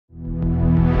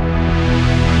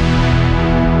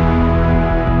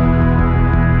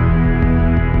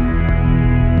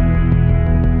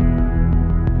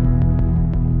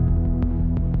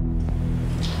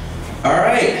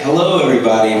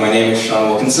everybody. My name is Shawn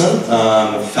Wilkinson.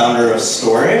 I'm the founder of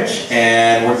Storage,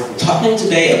 and we're talking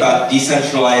today about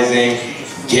decentralizing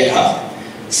GitHub.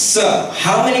 So,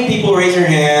 how many people, raise your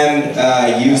hand,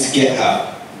 use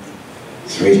GitHub?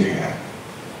 Just raise your hand.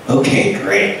 Okay,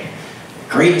 great.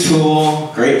 Great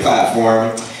tool, great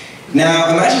platform. Now,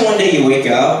 imagine one day you wake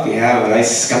up, you have a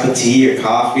nice cup of tea or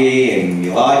coffee, and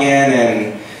you log in,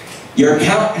 and your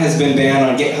account has been banned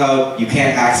on GitHub. You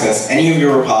can't access any of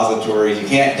your repositories. You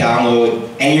can't download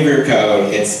any of your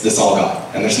code. It's all gone,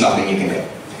 and there's nothing you can do.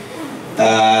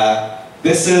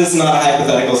 This is not a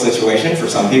hypothetical situation for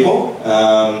some people.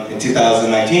 In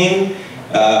 2019,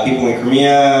 people in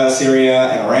Crimea, Syria,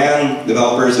 and Iran,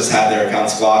 developers just had their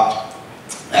accounts blocked.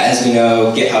 As we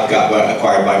know, GitHub got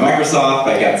acquired by Microsoft.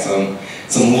 I got some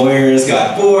lawyers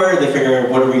got bored. They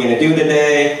figured, what are we going to do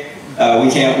today? We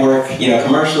can't work,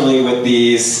 commercially with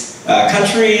these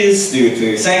countries due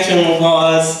to sanction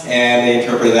laws, and they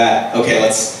interpreted that, okay,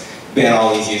 let's ban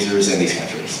all these users in these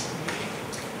countries.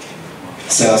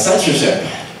 So censorship,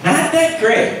 not that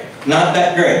great, not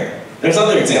that great. There's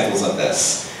other examples of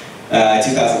this.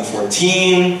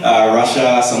 2014,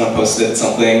 Russia, someone posted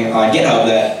something on GitHub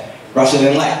that Russia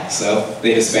didn't like, so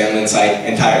they disbanded the site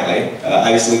entirely.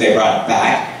 Obviously, they brought it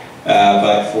back.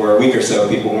 But for a week or so,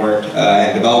 people weren't,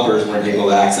 and developers weren't able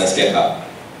to access GitHub.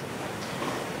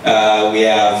 We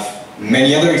have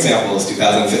many other examples,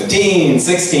 2015,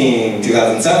 16,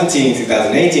 2017,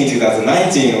 2018,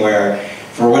 2019, where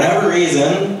for whatever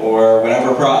reason, or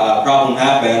whatever problem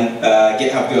happened,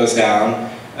 GitHub goes down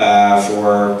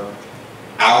for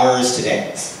hours to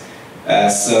days.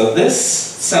 So this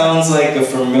sounds like a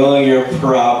familiar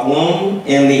problem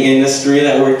in the industry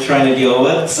that we're trying to deal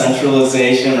with,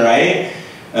 centralization, right?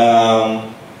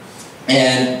 And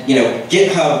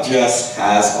GitHub just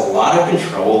has a lot of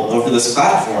control over this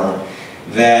platform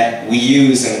that we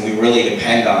use and we really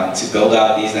depend on to build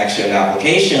out these next-gen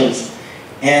applications,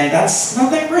 and that's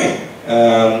not that great.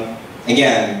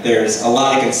 Again, there's a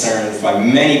lot of concerns by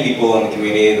many people in the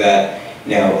community that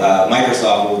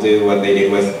Microsoft will do what they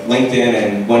did with LinkedIn,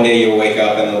 and one day you'll wake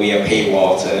up and there'll be a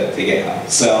paywall to GitHub.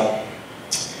 So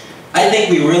I think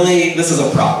this is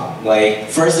a problem. Like,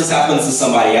 first this happens to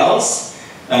somebody else,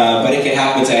 but it can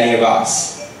happen to any of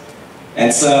us.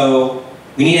 And so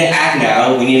we need to act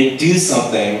now. We need to do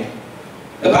something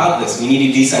about this. We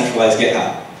need to decentralize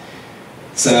GitHub.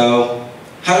 So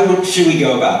how should we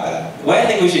go about that? The way I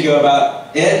think we should go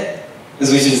about it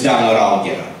is we should just download all of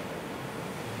GitHub.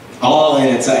 All in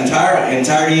its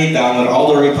entirety, download all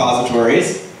the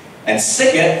repositories, and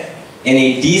stick it in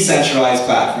a decentralized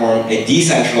platform, a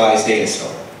decentralized data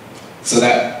store. So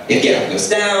that if GitHub goes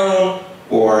down,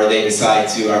 or they decide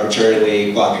to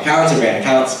arbitrarily block accounts or ban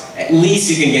accounts, at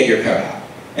least you can get your code out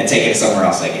and take it somewhere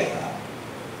else like GitHub.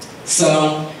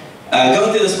 So going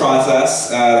through this process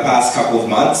the past couple of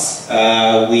months,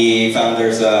 we found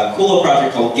there's a cool little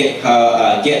project called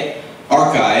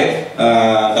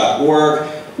gitarchive.org,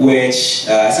 which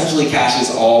essentially caches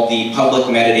all the public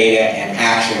metadata and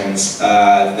actions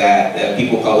that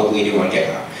people publicly do on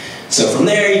GitHub. So from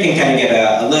there, you can kind of get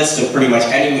a list of pretty much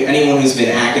anyone who's been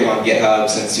active on GitHub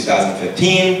since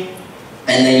 2015,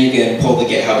 and then you can pull the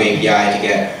GitHub API to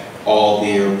get all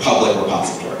their public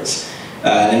repositories.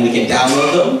 Then we can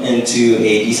download them into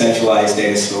a decentralized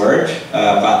data storage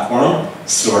platform,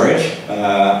 Storage.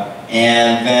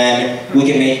 And then we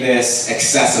can make this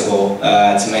accessible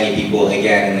to many people,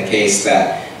 again, in the case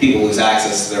that people lose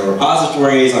access to their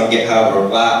repositories on GitHub or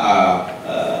block,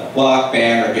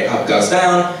 ban, or GitHub goes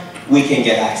down, we can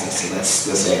get access to this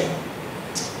data.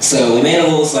 So we made a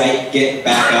little site,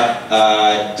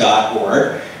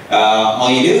 getbackup.org. All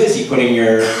you do is you put in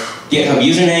your GitHub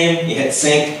username, you hit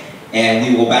sync, and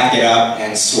we will back it up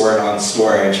and store it on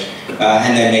Storage,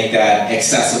 and then make that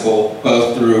accessible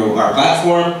both through our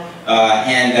platform,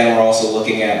 and then we're also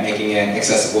looking at making it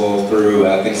accessible through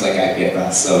things like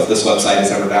IPFS. So if this website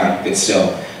is ever down, you can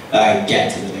still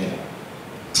get to the data.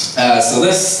 So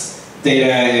this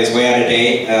data is way out of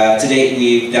date. To date,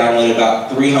 we've downloaded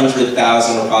about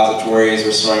 300,000 repositories.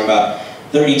 We're storing about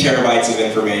 30 terabytes of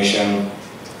information,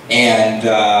 and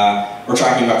we're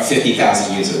tracking about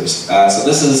 50,000 users. So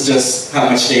this is just how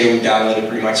much data we've downloaded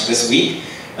pretty much this week.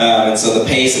 And so the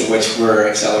pace at which we're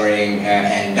accelerating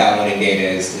and downloading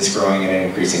data is growing at an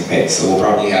increasing pace. So we'll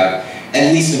probably have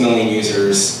at least 1 million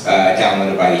users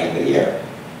downloaded by the end of the year.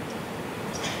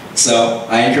 So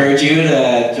I encourage you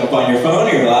to jump on your phone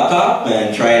or your laptop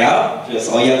and try it out. Just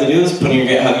all you have to do is put in your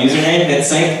GitHub username, hit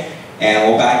sync, and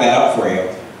we'll back that up for you.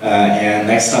 And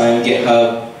next time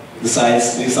GitHub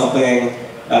decides to do something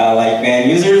like ban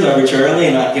users arbitrarily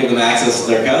and not give them access to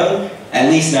their code, at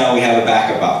least now we have a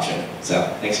backup option. So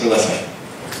thanks for listening.